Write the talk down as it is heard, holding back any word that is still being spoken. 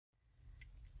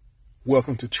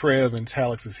Welcome to Trev and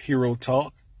Talix's Hero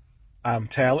Talk. I'm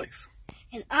Talix.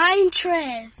 And I'm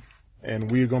Trev.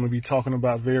 And we're going to be talking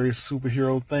about various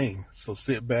superhero things. So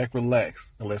sit back,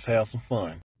 relax, and let's have some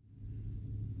fun.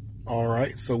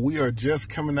 Alright, so we are just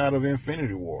coming out of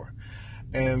Infinity War.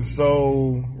 And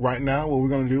so right now what we're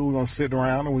going to do, we're going to sit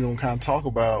around and we're going to kind of talk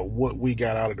about what we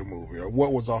got out of the movie, or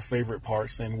what was our favorite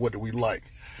parts and what do we like.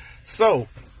 So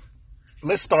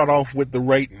let's start off with the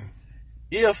rating.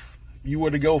 If you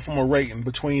were to go from a rating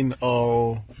between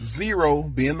 0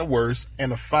 being the worst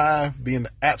and a 5 being the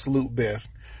absolute best,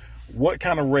 what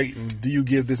kind of rating do you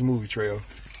give this movie, Trev?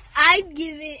 I'd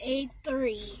give it a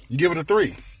 3. You give it a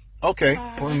 3? Okay.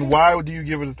 And why do you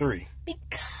give it a 3?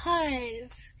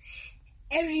 Because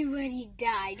everybody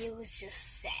died. It was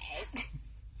just sad.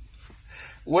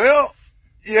 Well,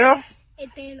 yeah.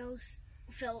 And Thanos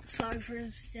felt sorry for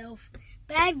himself.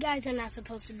 Bad guys are not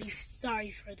supposed to be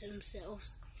sorry for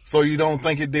themselves. So you don't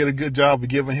think it did a good job of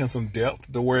giving him some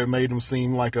depth, to where it made him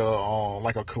seem like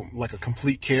a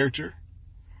complete character?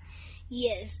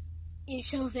 Yes, it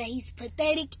shows that he's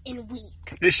pathetic and weak.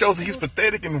 It shows that he's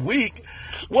pathetic and weak.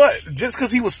 What? Just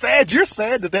because he was sad, you're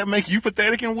sad? Does that make you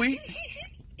pathetic and weak?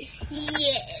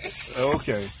 Yes.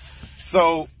 Okay.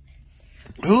 So,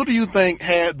 who do you think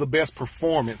had the best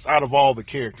performance out of all the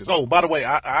characters? Oh, by the way,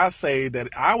 I say that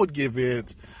I would give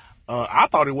it. I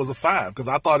thought it was a 5 because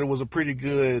I thought it was a pretty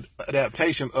good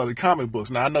adaptation of the comic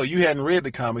books. Now, I know you hadn't read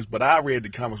the comics, but I read the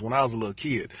comics when I was a little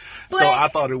kid. So I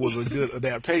thought it was a good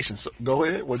adaptation. So go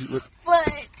ahead. But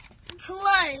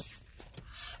plus,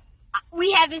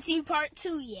 we haven't seen part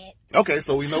 2 yet. Okay,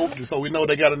 so we know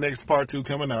they got a next part 2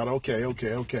 coming out. Okay.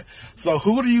 So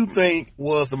who do you think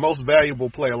was the most valuable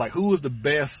player? Like, who was the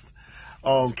best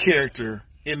character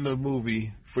in the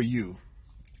movie for you?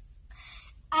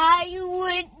 I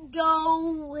would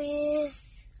go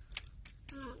with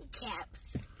Cap.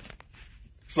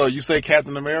 So you say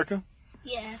Captain America?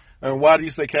 Yeah. And why do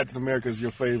you say Captain America is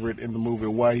your favorite in the movie?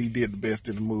 Why he did the best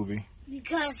in the movie?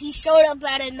 Because he showed up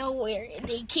out of nowhere and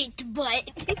they kicked butt.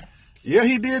 Yeah,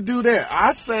 he did do that.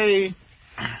 I say,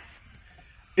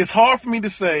 it's hard for me to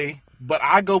say, but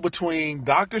I go between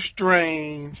Doctor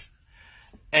Strange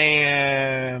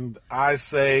and I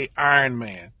say Iron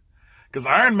Man. Because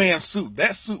Iron Man's suit,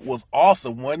 that suit was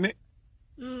awesome, wasn't it?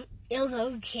 It was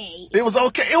okay. It was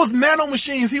okay. It was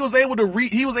nanomachines. He was able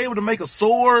to make a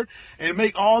sword and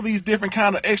make all these different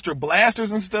kind of extra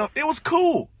blasters and stuff. It was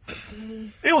cool.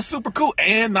 It was super cool.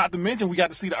 And not to mention, we got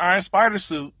to see the Iron Spider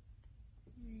suit.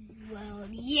 Well,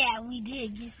 yeah, we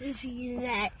did get to see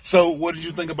that. So, what did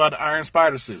you think about the Iron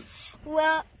Spider suit?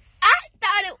 Well, I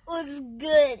thought it was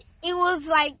good. It was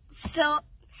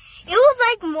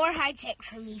more high tech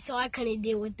for me, so I couldn't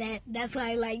deal with that. That's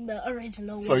why I like the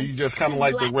original one. So you just kind of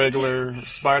like the regular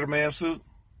Spider-Man suit?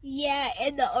 Yeah,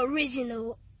 and the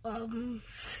original Iron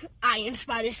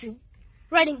Spider suit.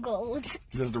 Red and gold.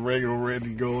 Just the regular red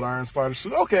and gold Iron Spider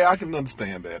suit? Okay, I can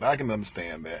understand that.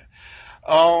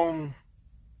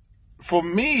 For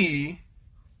me,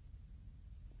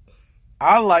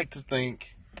 I like to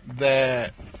think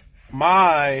that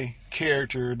my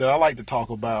character that I like to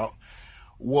talk about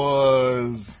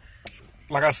was,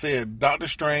 like I said, Doctor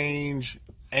Strange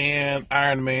and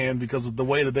Iron Man, because of the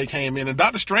way that they came in. And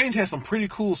Doctor Strange had some pretty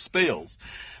cool spells.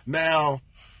 Now,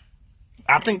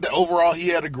 I think that overall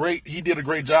he did a great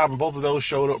job, and both of those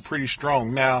showed up pretty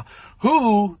strong. Now,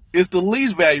 who is the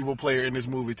least valuable player in this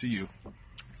movie to you?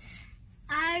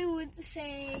 I would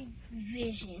say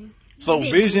Vision. So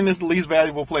Vision is the least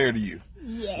valuable player to you?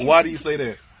 Yes. Why do you say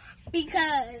that?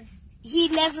 Because he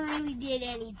never really did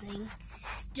anything.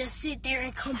 Just sit there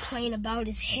and complain about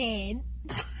his head.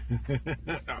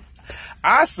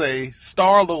 I say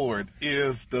Star-Lord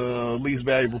is the least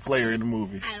valuable player in the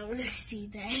movie. I don't see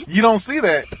that. You don't see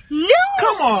that? No!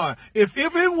 Come on. If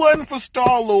it wasn't for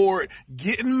Star-Lord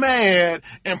getting mad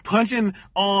and punching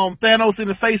Thanos in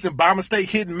the face and by mistake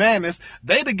hitting Manus,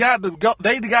 they'd have got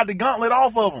the gauntlet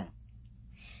off of him.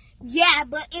 Yeah,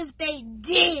 but if they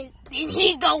did, then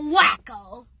he'd go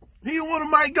wacko. He would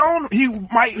have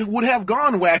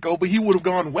gone wacko, but he would have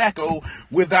gone wacko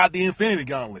without the Infinity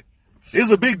Gauntlet. There's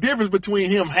a big difference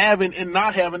between him having and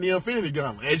not having the Infinity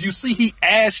Gauntlet. As you see, he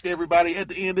ashed everybody at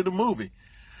the end of the movie.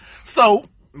 So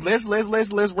let's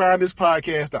round this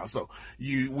podcast out. So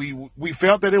we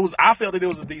felt that I felt that it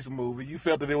was a decent movie. You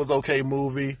felt that it was an okay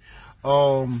movie.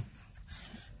 What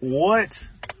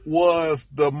was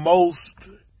the most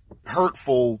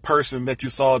hurtful person that you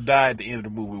saw die at the end of the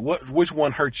movie? Which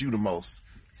one hurt you the most?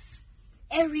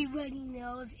 Everybody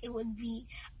knows it would be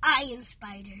Iron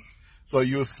Spider. So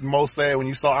you was most sad when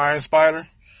you saw Iron Spider?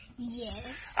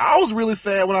 Yes. I was really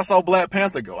sad when I saw Black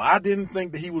Panther go. I didn't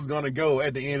think that he was going to go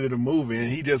at the end of the movie,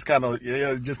 and he just kind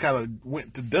of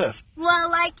went to dust. Well,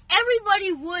 like,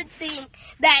 everybody would think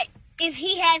that if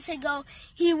he had to go,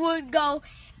 he would go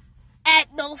at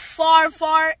the far,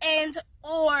 far end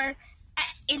or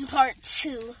in part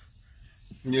 2.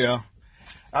 Yeah,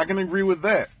 I can agree with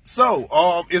that.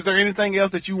 So, is there anything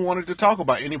else that you wanted to talk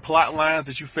about? Any plot lines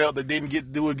that you felt that didn't get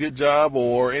to do a good job,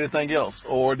 or anything else?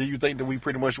 Or do you think that we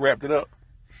pretty much wrapped it up?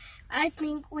 I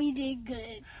think we did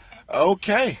good.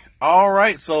 Okay. All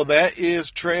right. So that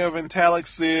is Trev and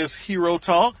Talix's Hero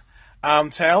Talk. I'm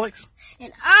Talix.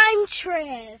 And I'm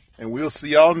Trev. And we'll see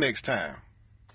y'all next time.